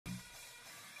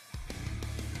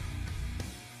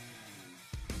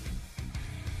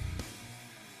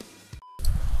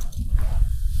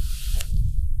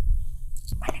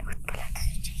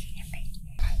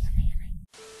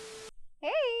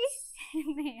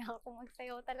naiyak ako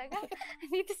magsayaw talaga.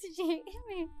 Andito si JM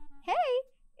eh. Hey!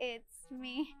 It's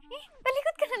me.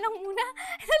 Talikod ka na lang muna.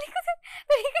 Talikod ka.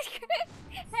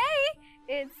 Hey!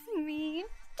 It's me,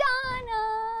 Donna!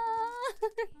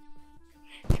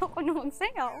 Ayoko na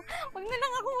magsayaw. Huwag na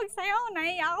lang ako magsayaw.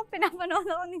 Naiyak ako. Pinapanood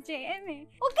ako ni JM eh.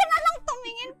 Huwag ka na lang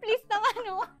tumingin, please naman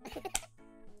oh.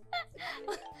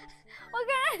 Huwag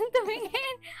ka na lang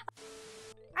tumingin.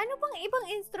 Ano pang ibang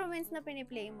instruments na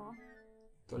piniplay mo?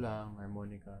 Ito lang,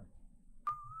 harmonica.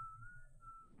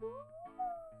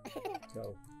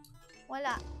 Go.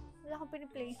 Wala. Wala akong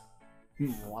piniplay.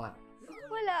 Wala.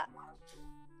 Wala.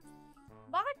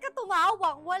 Bakit ka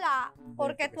tumawag? Wala.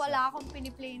 Porket wala akong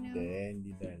piniplay na yun.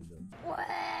 Hindi dahil doon. What?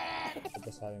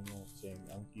 Pagkasabi mo kasi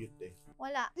ang cute eh.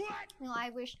 Wala. No,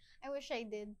 I wish I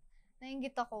did.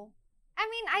 Nainggit ako. I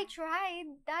mean, I tried.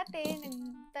 Dati,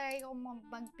 nag-try ako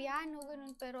mag-piano,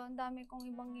 ganun. Pero ang dami kong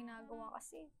ibang ginagawa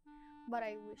kasi. But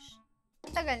I wish.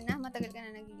 Matagal ka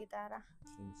na nagigitara.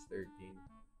 Since 13.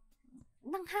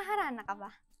 Nanghaharana ka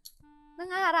ba?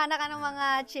 Nanghaharana ka ng mga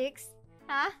chicks?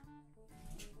 Ha?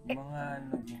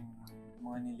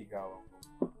 Mga niligawan ko.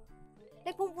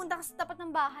 Like, pupunta ka sa tapat ng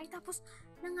bahay, tapos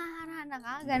nanghaharana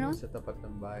ka, ganun? Sa tapat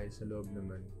ng bahay, sa loob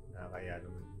naman, nakakaya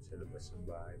naman sa labas ng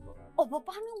bahay. Baka. O,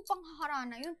 paano yung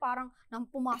panghaharana yun? Parang nang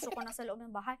pumasok ka na sa loob ng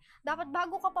bahay. Dapat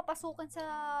bago ka papasukin sa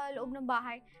loob ng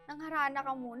bahay, nangharana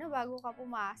ka muna bago ka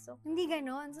pumasok. Hindi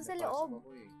ganun. So, sa loob.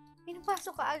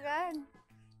 Pinapasok ka agad.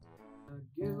 I'd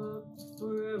give up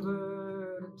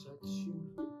forever to touch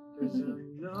you, 'cause I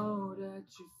know that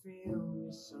you feel me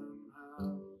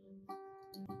somehow.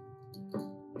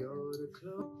 You're the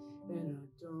close, and I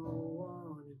don't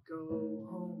wanna go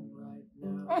home right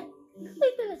now.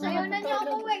 Ayaw na niyo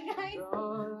ako guys.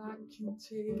 All I can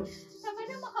taste. Sabi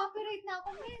na makopyright na ako,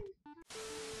 men.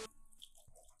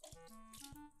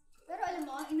 Pero alam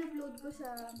mo, in-upload ko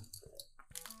sa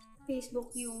Facebook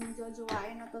yung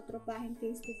jojowain na totropahin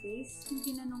face-to-face.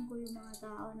 Tinanong ko yung mga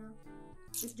tao na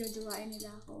if jojowain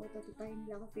nila ako o totropahin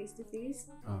nila ako face-to-face.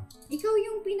 Ikaw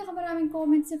yung pinakamaraming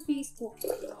comments sa Facebook.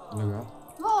 Talaga?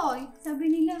 Hoy, sabi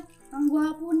nila, ang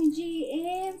gwapo ni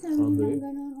GM. Sabi nila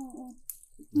gano'n, oo.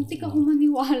 Muntik ako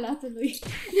maniwala tuloy.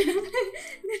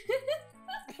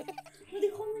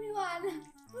 Muntik ako maniwala.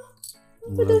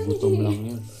 Ano ba daw si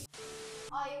GM?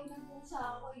 Ayaw na po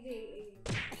sa ako, GM.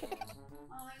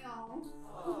 Ayaw.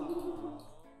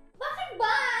 Bakit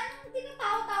ba? Anong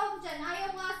tinatawag dyan?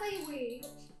 Ayaw nga sa'yo eh.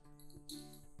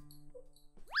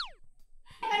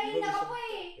 Kanina ka po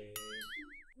eh.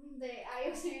 Hindi,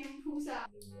 ayaw sa'yo yung pusa.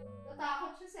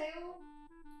 Natakot siya sa'yo.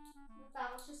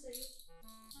 Natakot siya sa'yo.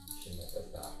 Hindi siya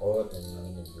natatakot.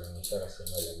 Nanginginig lang siya kasi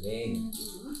malamig.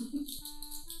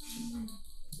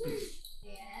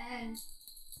 Yan.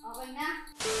 Okay na.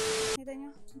 Kita nyo,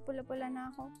 pula-pula na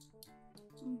ako.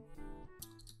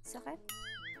 Sakit?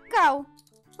 Ikaw,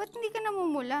 ba't hindi ka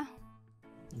namumula?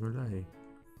 Wala eh.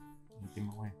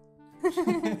 Itim ako eh.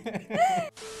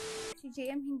 Si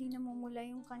JM hindi namumula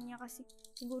yung kanya kasi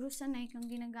siguro sanay kang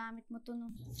ginagamit mo to,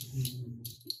 no?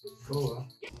 Ikaw ah.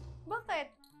 Bakit?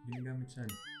 Ginagamit saan?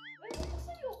 Ano ko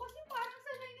sa'yo? Kasi parang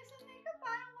sanay ka.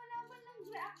 Parang wala man lang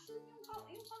reaction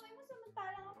yung kamay mo.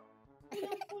 Samantalang ako.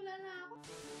 Pulang-pula na ako.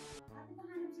 Ate,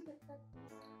 pahanap si Kat-Kat,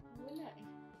 please. Wala eh.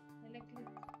 Nalaglag.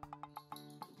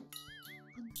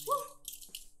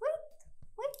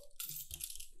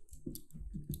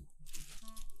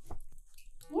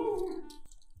 Wait!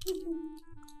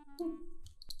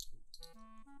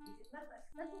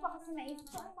 Ba't mo pa kasi naisip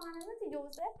to? Ang pangalan nun si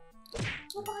Joseph?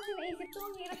 Ba't mo pa kasi naisip to?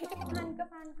 Ang hirap ng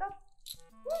handcuff.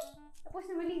 Tapos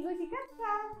namaligo si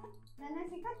Kat-Kat. Nana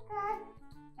si Kat-Kat.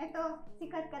 Eto, si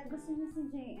Kat-Kat gusto niya si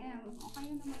JM. O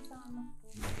kayo na magsama.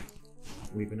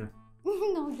 Uwi ko na.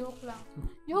 No, joke lang.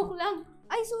 Joke lang.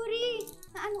 Ay, sorry!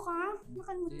 Na ano ka?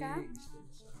 Nakalmut ka?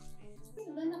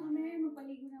 Doon na kami.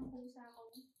 Mapaligo ng pusa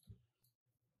ko.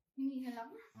 Hindi na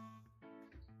lang.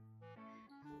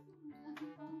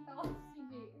 Ang takot si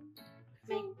JM.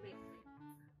 Wait.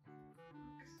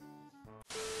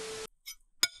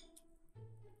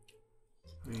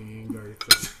 May galit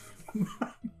ka.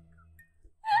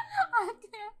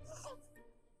 Ate,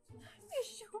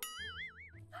 issue.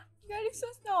 Galing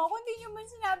sauce na ako. Hindi niyo man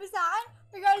sinabi sa akin.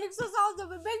 May galing sauce ako sa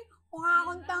bibig. Mukha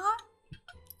akong tanga.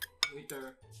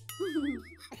 Waiter.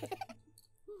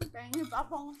 Kaya niyo pa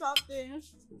akong sauce.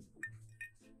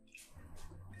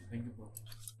 Thank you po.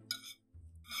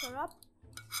 Sarap.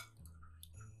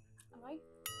 Okay.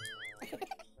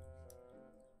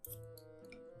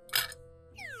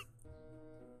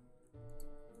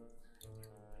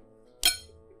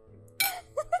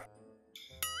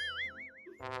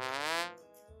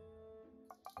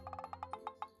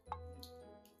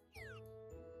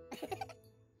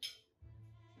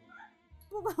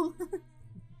 ba?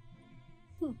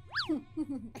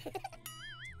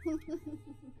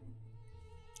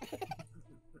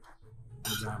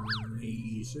 Madaming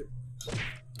naiisip.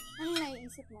 Ano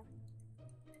naiisip mo?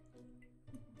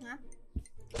 Ha?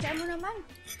 Kaya mo naman.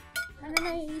 Ano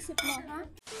naiisip mo, ha?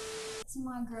 Sa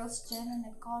mga girls dyan na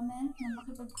nag-comment na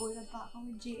makipag-collab pa ako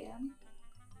with JM.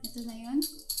 Ito na yun.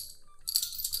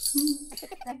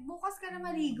 Bukas ka na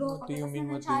maligo. Pagkatas na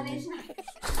ng challenge natin.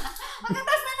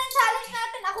 Pagkatas na ng challenge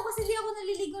natin. Ako kasi di ako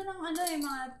naliligo ng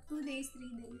mga 2 days,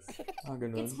 3 days.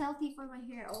 Ganun. It's healthy for my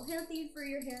hair. Oh, healthy for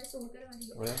your hair. So, huwag ka na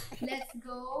maligo. Wala. Let's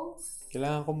go.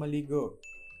 Kailangan ko maligo.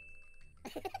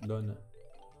 Donna.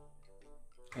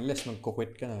 Unless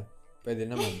magkukwit ka na. Pwede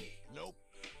naman.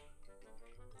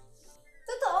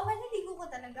 Totoo, maliligo ko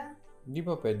talaga. Hindi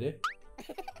ba pwede?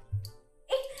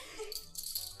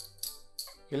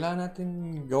 Kailangan natin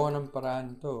gawa ng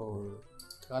paraan to.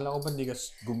 Akala ko ba hindi ka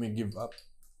gumigive up?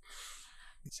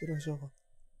 Seryoso ko.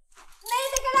 Nay,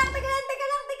 teka lang.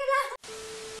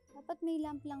 Dapat may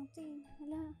lamp lang to eh.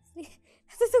 Wala.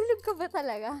 Natutulog ka ba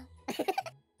talaga?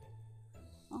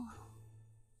 Oh.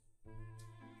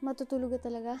 Matutulog ka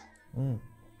talaga?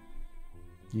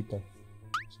 Dito.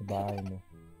 Sa bahay mo.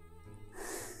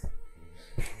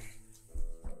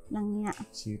 Langya.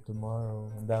 See you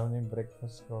tomorrow. Handa na yung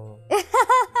breakfast ko.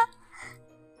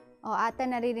 O, ate,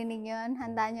 naririnig yun.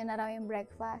 Handaan nyo na raw yung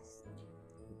breakfast.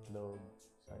 Itlog.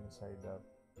 Sunny side up.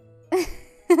 Thank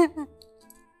you.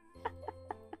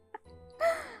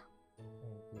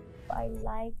 I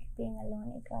like being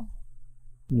alone, ikaw.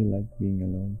 You like being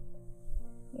alone?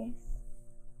 Yes.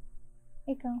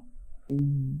 Ikaw.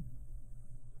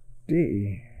 Hindi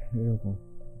eh. Ayoko.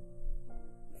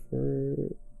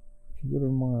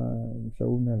 Siguro mga sa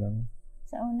una lang.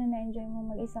 Sa una, na-enjoy mo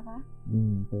mag-isa ka?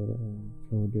 Pero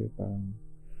sa huli parang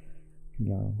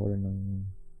kailangan ko rin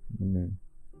ng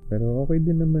Pero okay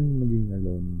din naman maging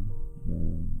alone.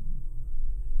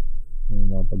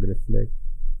 Mapag-reflect.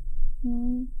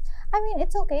 I mean,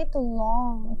 it's okay to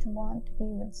long to want to be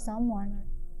with someone.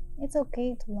 It's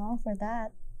okay to long for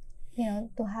that. You know,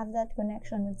 to have that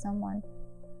connection with someone.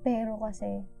 Pero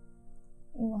kasi,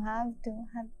 you have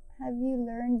you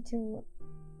learned to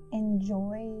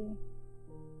enjoy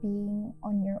being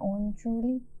on your own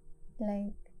truly?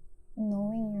 Like,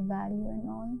 knowing your value and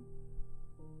all?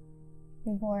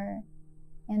 Before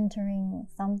entering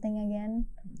something again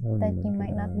that you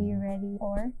might not be ready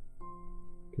for?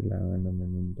 Kailangan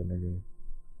naman yun talaga.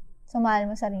 So, mahal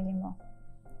mo sarili mo?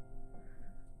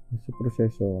 Sa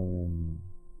proseso,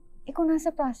 Kung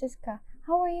nasa process ka,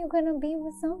 how are you gonna be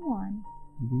with someone?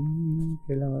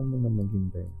 kailangan mo na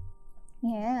maghintay.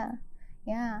 Yeah.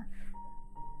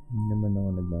 Hindi naman ako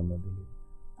nagmamadali.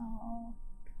 Oh.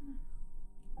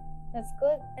 That's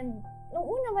good. And nung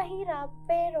una mahirap,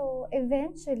 pero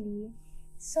eventually,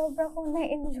 sobra kong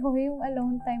na-enjoy yung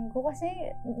alone time ko. Kasi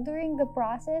during the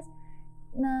process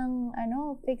ng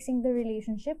fixing the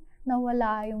relationship,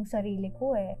 nawala yung sarili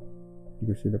ko eh.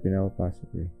 Hindi ko sila pinapapasok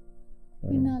eh.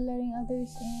 You're not letting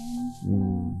others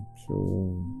in. So,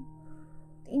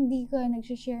 hindi ka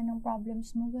nag-share ng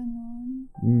problems mo,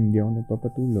 ganun. hindi ako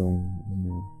nagpapatulong.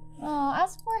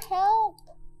 Ask for help.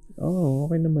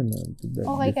 Okay naman.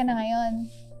 Okay ka na ngayon?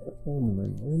 Oo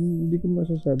naman. Hindi ko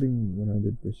masasabing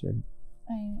 100%.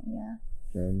 Ay, yeah.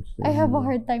 So, I have a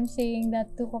hard time saying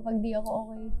that too kapag di ako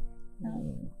okay.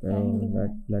 Pero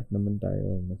lahat naman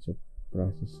tayo nasa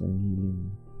process ng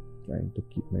healing. Trying to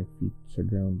keep my feet sa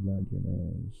ground lagi na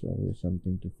it's always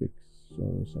something to fix. It's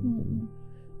always something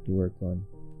to work on.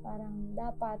 Parang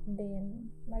dapat din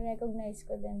ma-recognize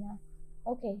ko din na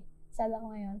okay, sad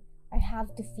ako ngayon. I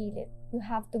have to feel it. You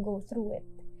have to go through it.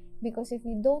 Because if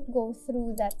you don't go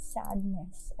through that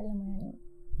sadness, alam mo yun,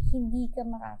 hindi ka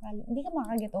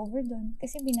makaget over dun.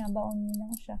 Kasi binabaon mo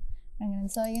lang siya.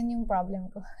 So, yun yung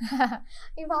problem ko.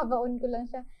 Ibabaon ko lang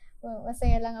siya.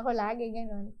 Masaya lang ako lagi,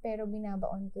 ganun. Pero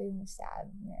binabaon ko yung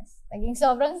sadness. Naging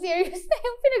sobrang serious na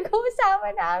yung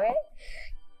pinag-uusapan namin.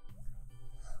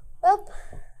 Well,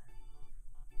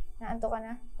 naanto ka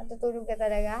na? Natutulog ka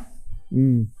talaga?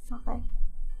 Okay.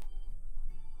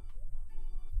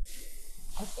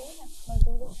 Okay na,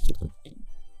 matulog.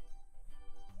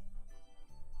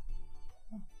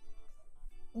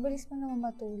 Bilis mo naman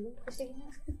matulog. Sige na.